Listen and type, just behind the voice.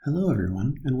Hello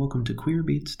everyone, and welcome to Queer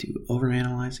Beats to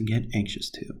Overanalyze and Get Anxious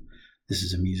To. This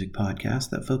is a music podcast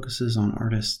that focuses on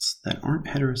artists that aren't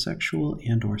heterosexual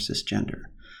and or cisgender.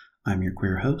 I'm your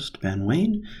queer host, Ben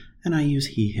Wayne, and I use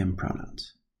he/him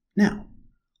pronouns. Now,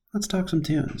 let's talk some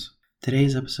tunes.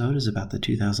 Today's episode is about the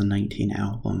 2019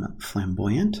 album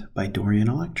Flamboyant by Dorian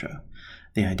Electra.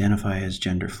 They identify as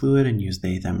gender fluid and use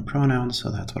they/them pronouns, so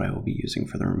that's what I will be using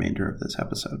for the remainder of this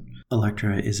episode.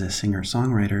 Electra is a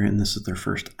singer-songwriter, and this is their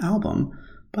first album,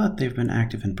 but they've been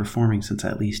active in performing since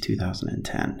at least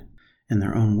 2010. In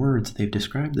their own words, they've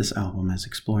described this album as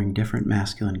exploring different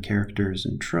masculine characters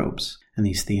and tropes, and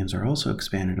these themes are also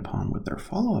expanded upon with their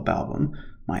follow-up album,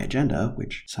 My Agenda,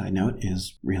 which, side note,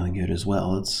 is really good as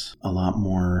well. It's a lot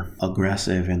more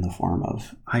aggressive in the form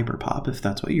of hyperpop, if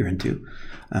that's what you're into,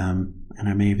 and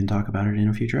I may even talk about it in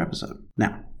a future episode.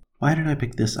 Now, why did I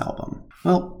pick this album?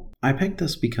 Well, I picked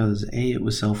this because A, it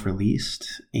was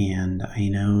self-released, and I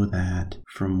know that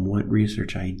from what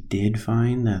research I did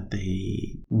find that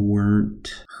they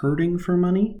weren't hurting for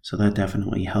money, so that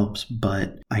definitely helps,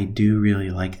 but I do really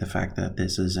like the fact that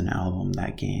this is an album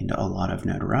that gained a lot of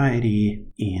notoriety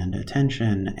and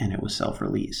attention, and it was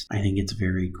self-released. I think it's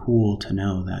very cool to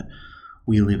know that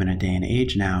we live in a day and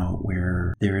age now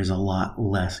where there is a lot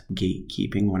less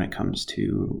gatekeeping when it comes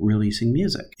to releasing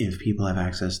music. If people have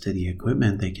access to the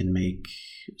equipment, they can make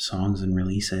songs and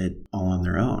release it all on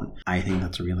their own. I think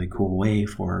that's a really cool way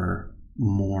for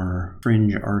more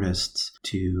fringe artists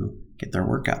to get their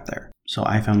work out there. So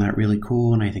I found that really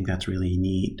cool, and I think that's really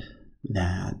neat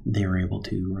that they were able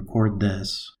to record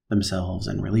this themselves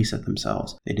and release it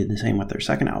themselves. They did the same with their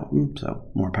second album,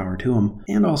 so more power to them.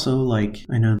 And also, like,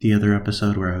 I know the other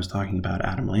episode where I was talking about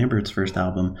Adam Lambert's first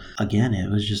album, again,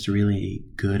 it was just a really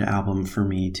good album for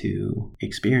me to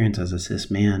experience as a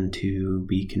cis man, to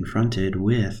be confronted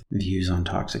with views on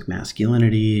toxic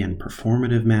masculinity and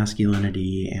performative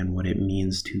masculinity and what it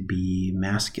means to be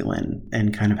masculine,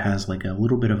 and kind of has like a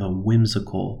little bit of a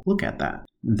whimsical look at that.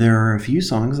 There are a few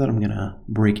songs that I'm going to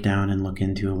break down and look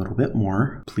into a little bit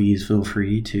more. Please feel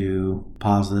free to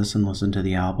pause this and listen to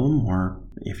the album, or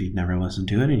if you've never listened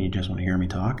to it and you just want to hear me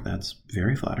talk, that's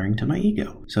very flattering to my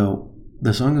ego. So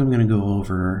the songs I'm going to go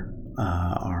over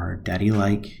are Daddy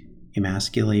Like,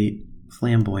 Emasculate,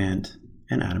 Flamboyant,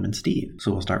 and Adam and Steve.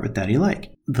 So we'll start with Daddy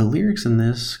Like. The lyrics in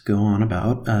this go on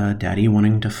about daddy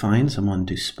wanting to find someone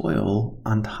to spoil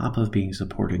on top of being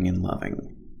supporting and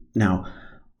loving. Now,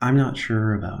 I'm not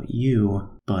sure about you,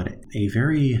 but a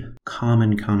very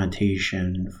common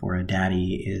connotation for a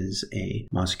daddy is a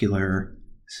muscular,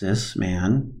 cis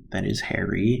man that is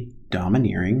hairy,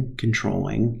 domineering,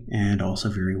 controlling, and also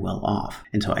very well off.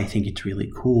 And so I think it's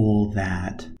really cool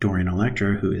that Dorian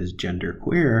Electra, who is gender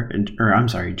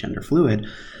fluid,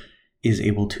 is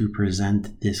able to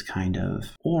present this kind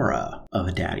of aura of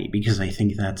a daddy, because I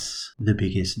think that's the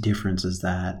biggest difference, is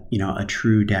that, a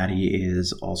true daddy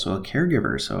is also a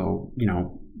caregiver. So,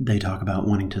 they talk about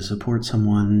wanting to support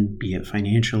someone, be it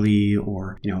financially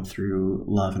or, through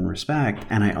love and respect.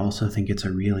 And I also think it's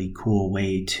a really cool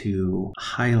way to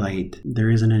highlight there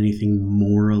isn't anything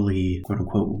morally, quote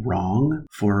unquote, wrong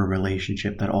for a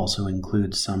relationship that also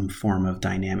includes some form of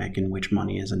dynamic in which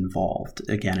money is involved.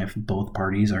 Again, if both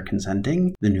parties are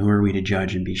consenting, then who are we to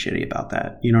judge and be shitty about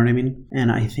that? You know what I mean?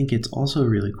 And I think it's also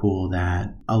really cool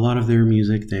that a lot of their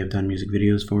music, they've done music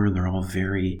videos for, and they're all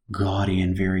very gaudy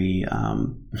and very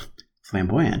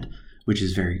flamboyant, which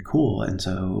is very cool. And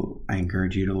so I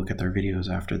encourage you to look at their videos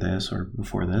after this or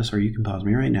before this, or you can pause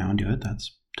me right now and do it.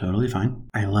 That's totally fine.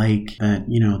 I like that,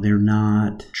 they're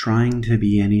not trying to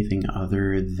be anything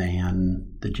other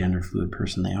than the gender fluid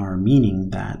person they are, meaning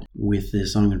that with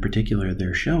this song in particular,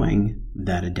 they're showing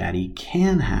that a daddy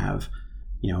can have,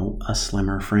 a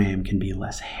slimmer frame, can be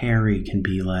less hairy, can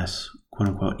be less, quote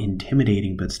unquote,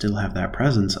 intimidating, but still have that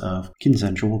presence of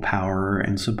consensual power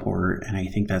and support. And I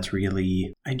think that's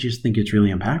I just think it's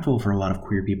really impactful for a lot of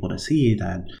queer people to see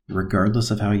that regardless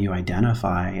of how you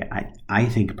identify, I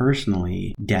think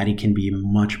personally, daddy can be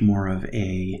much more of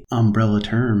a umbrella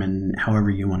term, and however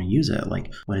you want to use it.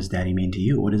 Like, what does daddy mean to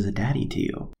you? What is a daddy to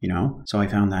you? So I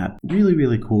found that really,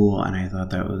 really cool, and I thought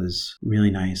that was really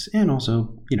nice. And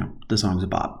also, the song's a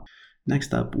bop.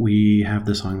 Next up, we have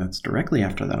the song that's directly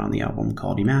after that on the album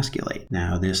called Emasculate.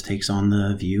 Now, this takes on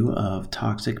the view of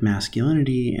toxic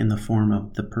masculinity in the form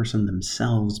of the person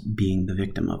themselves being the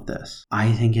victim of this.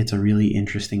 I think it's a really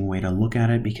interesting way to look at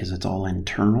it because it's all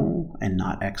internal and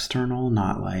not external,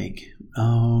 not like,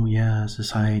 oh yeah,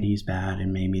 society's bad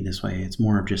and made me this way. It's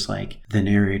more of just like the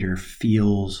narrator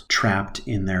feels trapped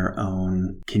in their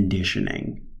own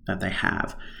conditioning that they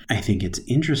have. I think it's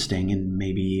interesting and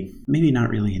maybe not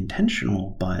really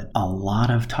intentional, but a lot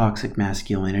of toxic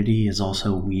masculinity is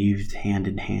also weaved hand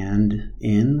in hand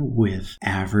in with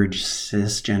average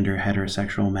cisgender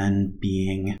heterosexual men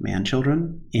being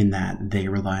man-children, in that they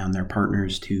rely on their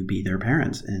partners to be their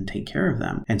parents and take care of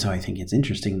them. And so I think it's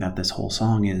interesting that this whole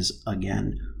song is,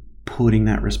 again, putting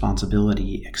that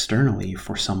responsibility externally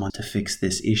for someone to fix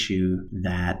this issue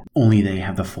that only they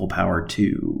have the full power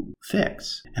to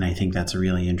fix. And I think that's a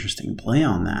really interesting play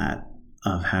on that,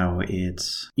 of how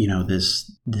it's,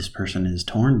 this person is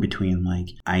torn between, like,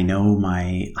 I know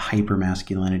my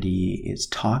hypermasculinity is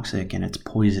toxic and it's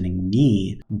poisoning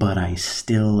me, but I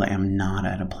still am not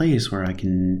at a place where I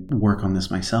can work on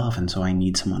this myself, and so I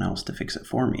need someone else to fix it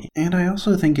for me. And I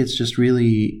also think it's just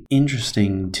really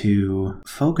interesting to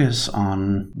focus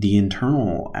on the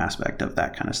internal aspect of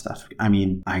that kind of stuff. I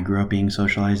mean, I grew up being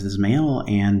socialized as male,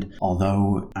 and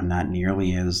although I'm not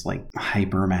nearly as, like,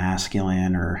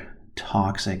 hypermasculine or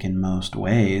toxic in most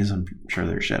ways, I'm sure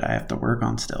there's shit I have to work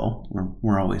on still.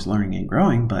 We're always learning and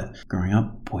growing, but growing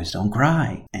up, boys don't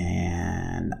cry.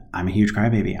 And I'm a huge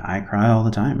crybaby. I cry all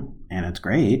the time, and it's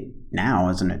great now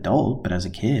as an adult, but as a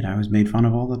kid, I was made fun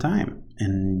of all the time.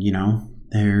 And,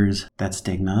 there's that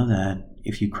stigma that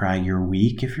if you cry, you're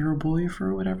weak if you're a boy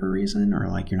for whatever reason, or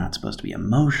like you're not supposed to be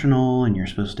emotional and you're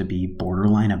supposed to be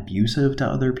borderline abusive to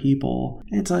other people.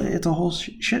 It's a whole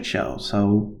shit show.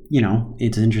 So,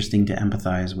 it's interesting to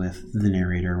empathize with the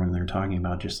narrator when they're talking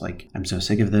about just like, I'm so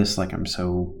sick of this, like I'm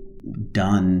so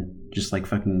done, just like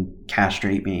fucking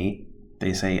castrate me.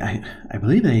 They say, I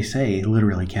believe they say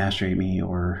literally castrate me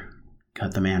or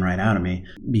cut the man right out of me,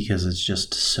 because it's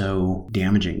just so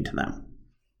damaging to them.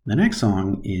 The next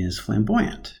song is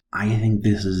Flamboyant. I think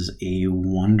this is a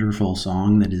wonderful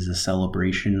song that is a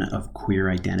celebration of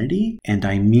queer identity. And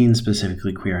I mean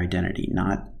specifically queer identity,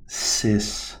 not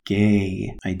cis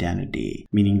gay identity,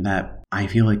 meaning that I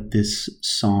feel like this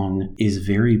song is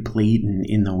very blatant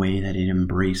in the way that it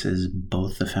embraces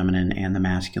both the feminine and the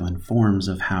masculine forms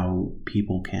of how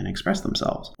people can express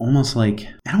themselves. Almost like,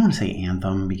 I don't want to say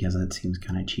anthem because that seems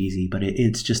kind of cheesy, but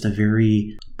it's just a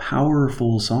very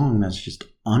powerful song that's just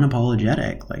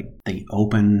unapologetic. Like they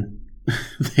open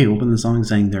the song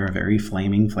saying they're a very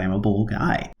flammable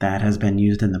guy. That has been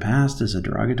used in the past as a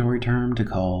derogatory term to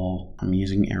call, I'm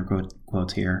using air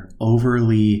quotes here,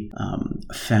 overly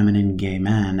feminine gay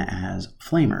men as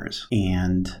flamers.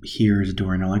 And here's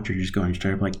Dorian Electra just going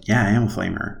straight up like, yeah, I am a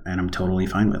flamer and I'm totally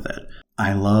fine with it.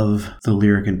 I love the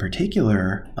lyric in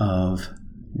particular of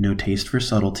no taste for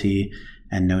subtlety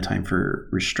and no time for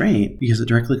restraint, because it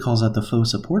directly calls out the faux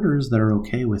supporters that are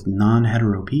okay with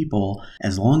non-hetero people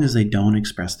as long as they don't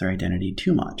express their identity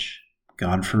too much.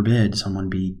 God forbid someone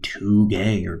be too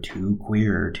gay or too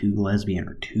queer or too lesbian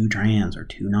or too trans or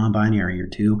too non-binary or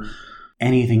too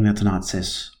anything that's not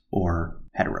cis or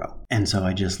hetero. And so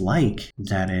I just like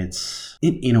that it's,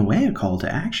 in a way, a call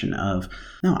to action of,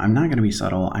 no, I'm not going to be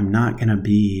subtle. I'm not going to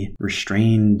be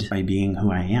restrained by being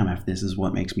who I am. If this is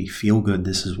what makes me feel good,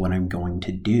 this is what I'm going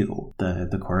to do.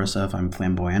 The chorus of I'm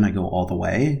flamboyant, I go all the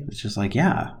way. It's just like,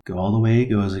 yeah, go all the way,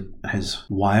 go as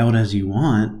wild as you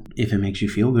want. If it makes you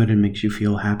feel good and makes you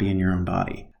feel happy in your own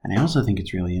body. And I also think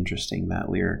it's really interesting, that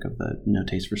lyric of the no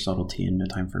taste for subtlety and no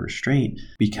time for restraint,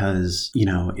 because,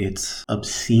 it's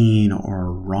obscene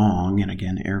or wrong, and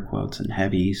again, air quotes and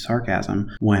heavy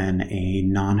sarcasm, when a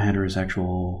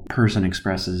non-heterosexual person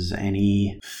expresses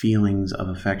any feelings of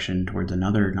affection towards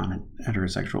another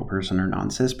non-heterosexual person or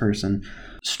non-cis person.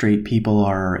 Straight people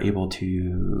are able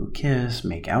to kiss,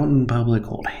 make out in public,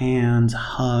 hold hands,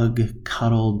 hug,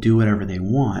 cuddle, do whatever they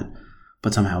want.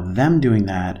 But somehow them doing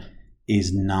that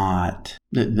is not,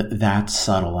 that's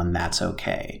subtle and that's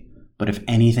okay. But if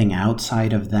anything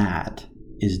outside of that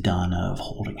is done of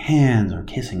holding hands or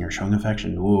kissing or showing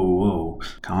affection, whoa,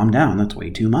 calm down, that's way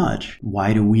too much.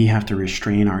 Why do we have to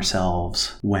restrain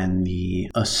ourselves when the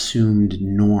assumed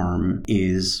norm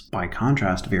is, by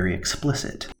contrast, very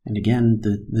explicit? And again,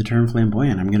 the term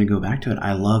flamboyant, I'm going to go back to it.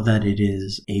 I love that it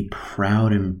is a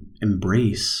proud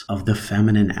embrace of the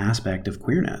feminine aspect of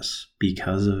queerness,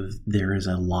 because there is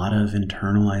a lot of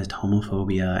internalized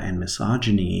homophobia and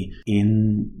misogyny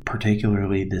in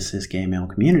particularly the cis gay male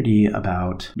community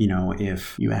about,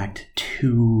 if you act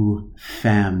too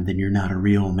femme, then you're not a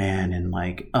real man, and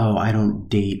like, oh, I don't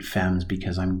date femmes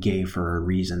because I'm gay for a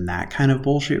reason. That kind of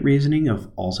bullshit reasoning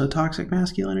of also toxic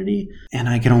masculinity. And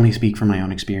I can only speak from my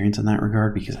own experience in that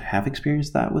regard because I have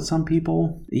experienced that with some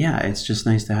people. Yeah, it's just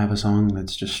nice to have a song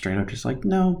that's just straight up just like,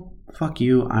 no, fuck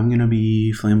you, I'm gonna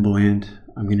be flamboyant,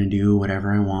 I'm gonna do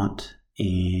whatever I want,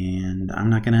 and I'm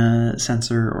not going to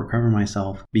censor or cover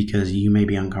myself because you may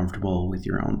be uncomfortable with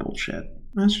your own bullshit.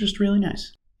 That's just really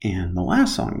nice. And the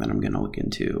last song that I'm going to look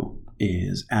into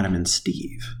is Adam and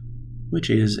Steve, which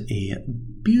is a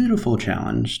beautiful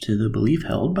challenge to the belief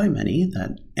held by many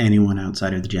that anyone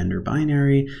outside of the gender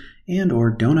binary and or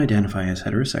don't identify as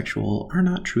heterosexual are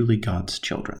not truly God's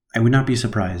children. I would not be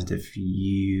surprised if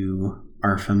you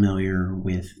are familiar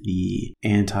with the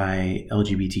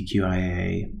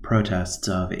anti-LGBTQIA protests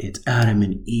of it's Adam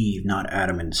and Eve, not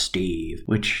Adam and Steve,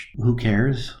 which who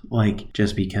cares? Like,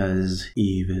 just because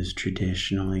Eve is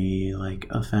traditionally like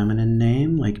a feminine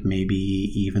name, like maybe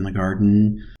Eve in the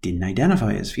garden didn't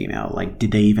identify as female. Like,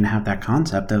 did they even have that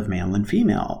concept of male and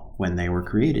female when they were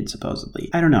created, supposedly?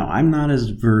 I don't know. I'm not as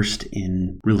versed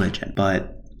in religion,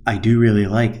 but I do really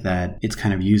like that it's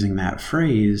kind of using that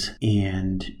phrase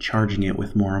and charging it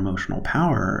with more emotional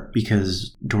power,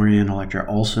 because Dorian Electra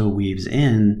also weaves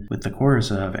in with the chorus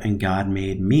of, and God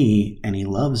made me, and he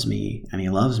loves me, and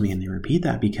he loves me, and they repeat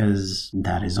that because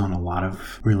that is on a lot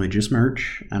of religious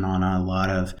merch and on a lot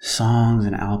of songs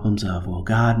and albums of, well,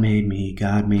 God made me,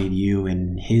 God made you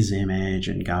in his image,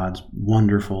 and God's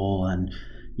wonderful, and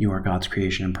you are God's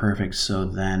creation and perfect. So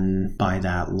then by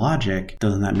that logic,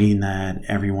 doesn't that mean that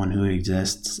everyone who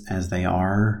exists as they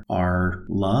are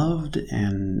loved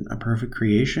and a perfect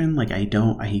creation? Like, I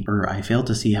fail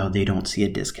to see how they don't see a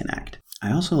disconnect.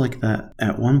 I also like that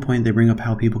at one point they bring up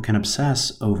how people can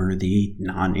obsess over the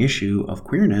non-issue of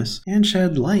queerness and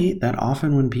shed light that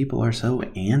often when people are so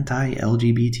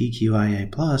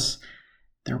anti-LGBTQIA+,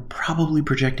 they're probably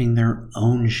projecting their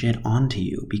own shit onto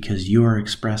you because you are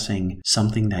expressing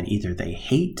something that either they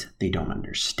hate, they don't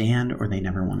understand, or they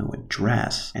never want to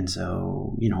address. And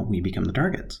so, we become the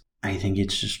targets. I think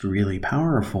it's just really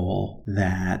powerful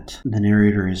that the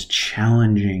narrator is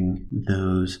challenging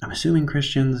those, I'm assuming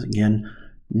Christians, again,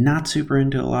 not super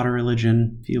into a lot of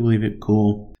religion. If you believe it,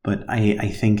 cool. But I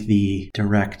think the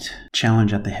direct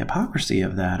challenge at the hypocrisy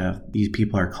of that, of these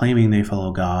people are claiming they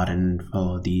follow God and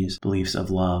follow these beliefs of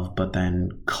love, but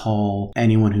then call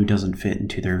anyone who doesn't fit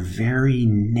into their very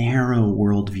narrow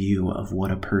worldview of what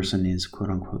a person is,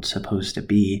 quote unquote, supposed to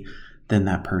be, then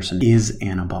that person is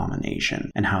an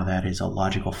abomination, and how that is a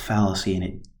logical fallacy and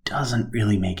it doesn't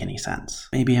really make any sense.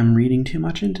 Maybe I'm reading too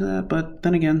much into that, but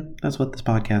then again, that's what this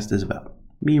podcast is about.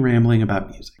 Me rambling about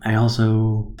music. I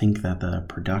also think that the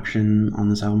production on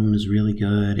this album is really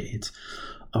good. It's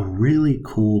a really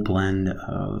cool blend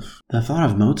of... The thought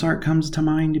of Mozart comes to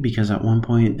mind because at one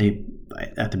point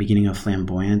at the beginning of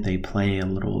Flamboyant, they play a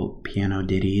little piano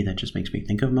ditty that just makes me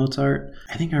think of Mozart.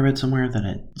 I think I read somewhere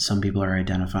that some people are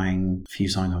identifying a few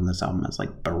songs on this album as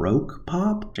like Baroque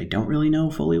pop, which I don't really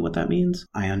know fully what that means.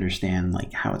 I understand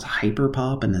like how it's hyper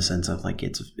pop in the sense of like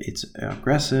it's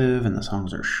aggressive and the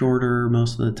songs are shorter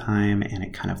most of the time and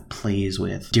it kind of plays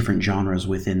with different genres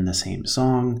within the same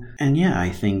song. And yeah, I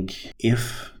think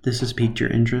if this has piqued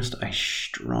your interest, I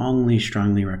strongly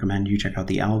recommend you check out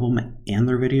the album and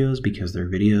their videos because their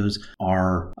videos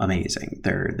are amazing.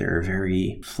 They're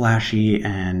very flashy,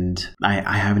 and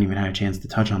I haven't even had a chance to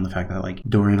touch on the fact that like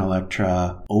Dorian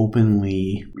Electra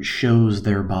openly shows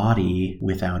their body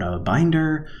without a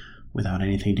binder, without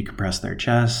anything to compress their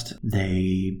chest.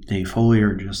 They fully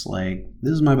are just like,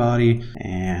 this is my body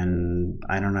and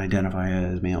I don't identify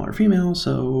as male or female,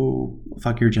 so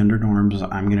fuck your gender norms.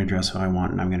 I'm going to dress who I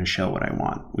want and I'm going to show what I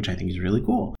want, which I think is really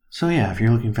cool. So yeah, if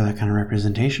you're looking for that kind of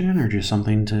representation or just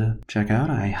something to check out,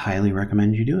 I highly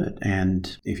recommend you do it.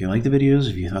 And if you like the videos,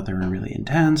 if you thought they were really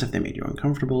intense, if they made you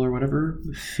uncomfortable or whatever,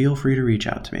 feel free to reach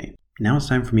out to me. Now it's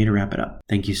time for me to wrap it up.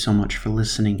 Thank you so much for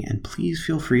listening, and please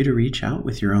feel free to reach out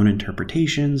with your own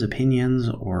interpretations, opinions,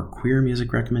 or queer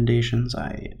music recommendations.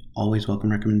 I always welcome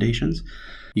recommendations.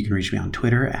 You can reach me on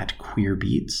Twitter at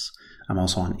QueerBeats. I'm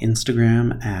also on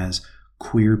Instagram as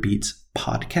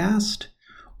QueerBeatsPodcast,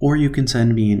 or you can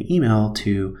send me an email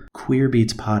to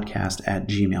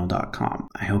queerbeatspodcast@gmail.com.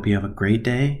 I hope you have a great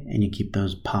day and you keep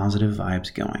those positive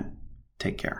vibes going. Take care.